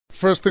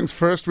first things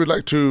first, we'd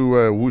like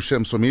to woo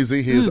Shem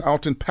Somizi. He is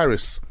out in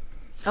Paris.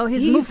 Oh,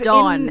 he's moved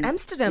on. In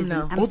Amsterdam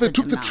now. Oh, they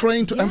took the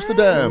train to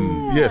Amsterdam.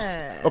 Yes.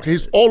 Okay,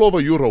 he's all over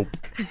Europe.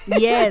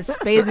 Yes,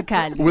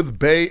 basically. With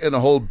Bay and a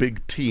whole big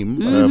team.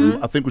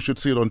 I think we should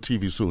see it on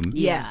TV soon.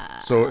 Yeah.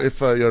 So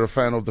if you're a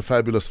fan of the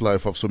fabulous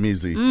life of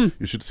Somizi,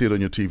 you should see it on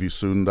your TV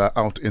soon. They're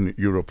out in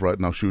Europe right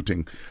now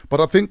shooting. But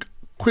I think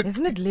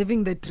Isn't it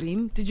living the dream?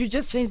 Did you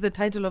just change the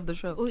title of the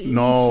show?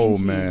 No,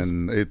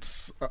 man.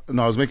 It's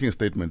no. I was making a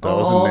statement. I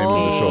wasn't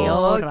naming the show.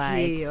 All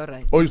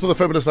right. Oh, you thought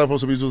the fabulous life of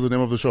Somizi was the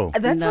name of the show?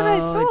 That's what I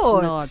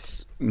thought.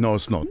 It's No,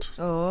 it's not.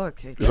 Oh,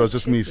 okay. It was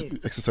just me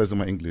exercising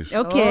my English.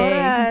 not. Okay.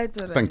 All right.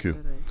 Thank you.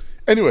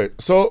 Anyway,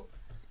 so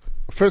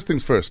first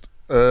things first.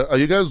 Are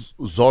you guys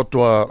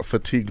Zodwa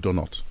fatigued or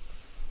not?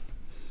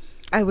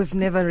 I was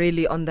never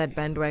really on that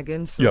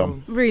bandwagon, so Yeah.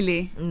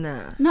 Really?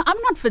 nah. No,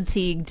 I'm not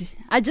fatigued.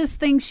 I just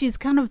think she's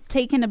kind of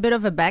taken a bit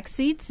of a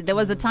backseat. There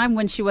was a time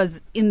when she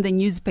was in the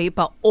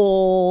newspaper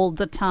all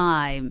the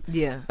time.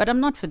 Yeah. But I'm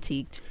not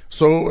fatigued.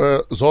 So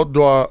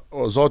Zodwa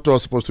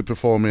was supposed to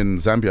perform in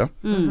Zambia,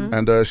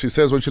 and she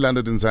says when she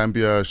landed in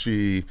Zambia,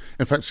 she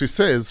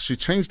says she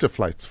changed her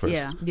flights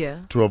first Yeah.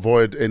 to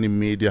avoid any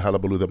media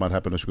hullabaloo that might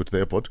happen when she got to the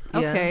airport. Yeah.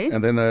 Okay.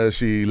 And then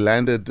she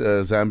landed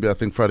Zambia, I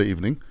think Friday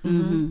evening,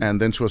 and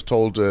then she was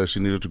told she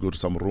needed to go to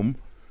some room,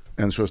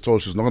 and she was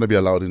told she's not going to be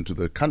allowed into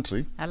the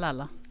country.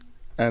 Alala.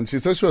 And she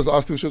said she was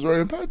asked if she was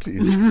wearing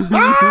panties.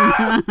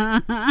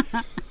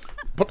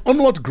 But on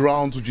what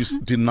grounds would you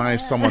deny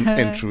someone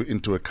entry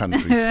into a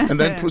country and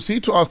then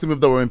proceed to ask them if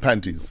they were wearing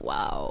panties?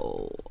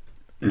 Wow.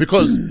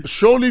 Because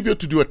surely if you're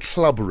to do a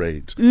club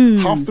raid,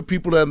 half the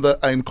people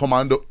are in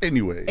commando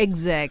anyway.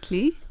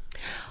 Exactly.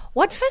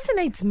 What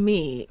fascinates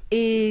me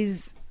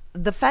is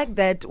the fact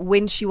that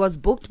when she was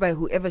booked by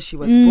whoever she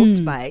was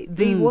booked by,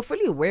 they were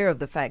fully aware of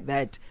the fact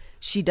that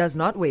she does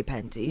not wear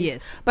panties.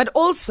 Yes. But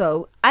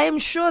also, I am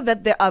sure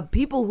that there are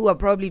people who are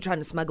probably trying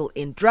to smuggle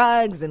in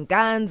drugs and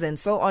guns and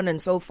so on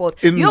and so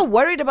forth. You're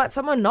worried about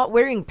someone not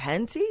wearing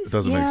panties? It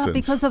doesn't make sense.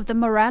 Because of the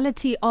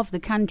morality of the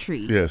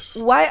country. Yes.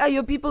 Why are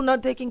your people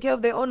not taking care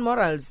of their own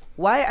morals?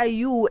 Why are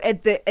you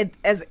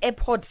as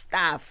airport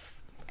staff?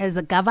 As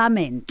a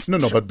government. No,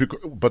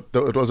 but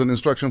it was an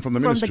instruction from the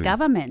From ministry. the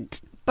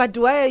government. But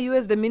why are you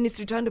as the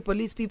ministry trying to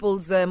police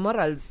people's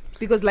morals?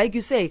 Because like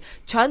you say,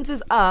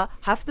 chances are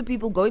half the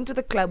people going to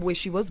the club where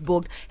she was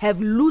booked have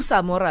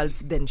looser morals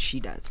than she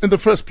does. In the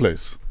first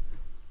place.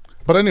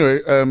 But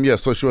anyway,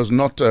 so she was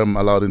not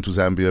allowed into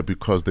Zambia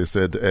because they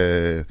said,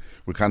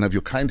 we can't have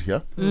your kind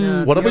here.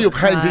 Whatever your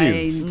kind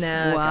is.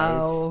 Nah,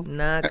 Wow. guys.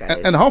 Nah,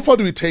 guys. And how far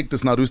do we take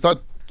this now? Do we start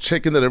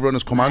checking that everyone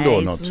is commando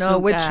or not? Nice. No,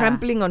 we're Sugar.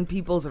 trampling on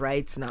people's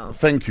rights now.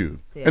 Thank you.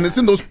 Yeah. And it's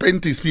in those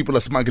panties people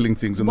are smuggling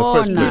things in the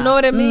first Bona. place. You know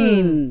what I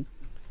mean?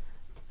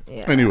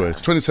 Yeah. Anyway, it's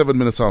 27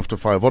 minutes after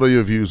 5. What are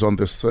your views on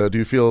this? Do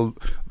you feel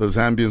the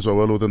Zambians are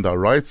well within their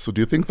rights, or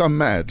do you think they're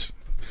mad?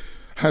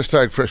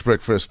 Hashtag Fresh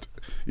Breakfast.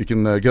 You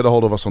can get a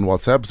hold of us on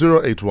WhatsApp,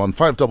 081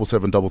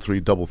 577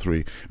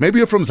 3333. Maybe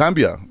you're from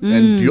Zambia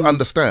and you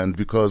understand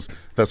because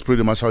that's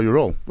pretty much how you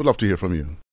roll. We'd love to hear from you.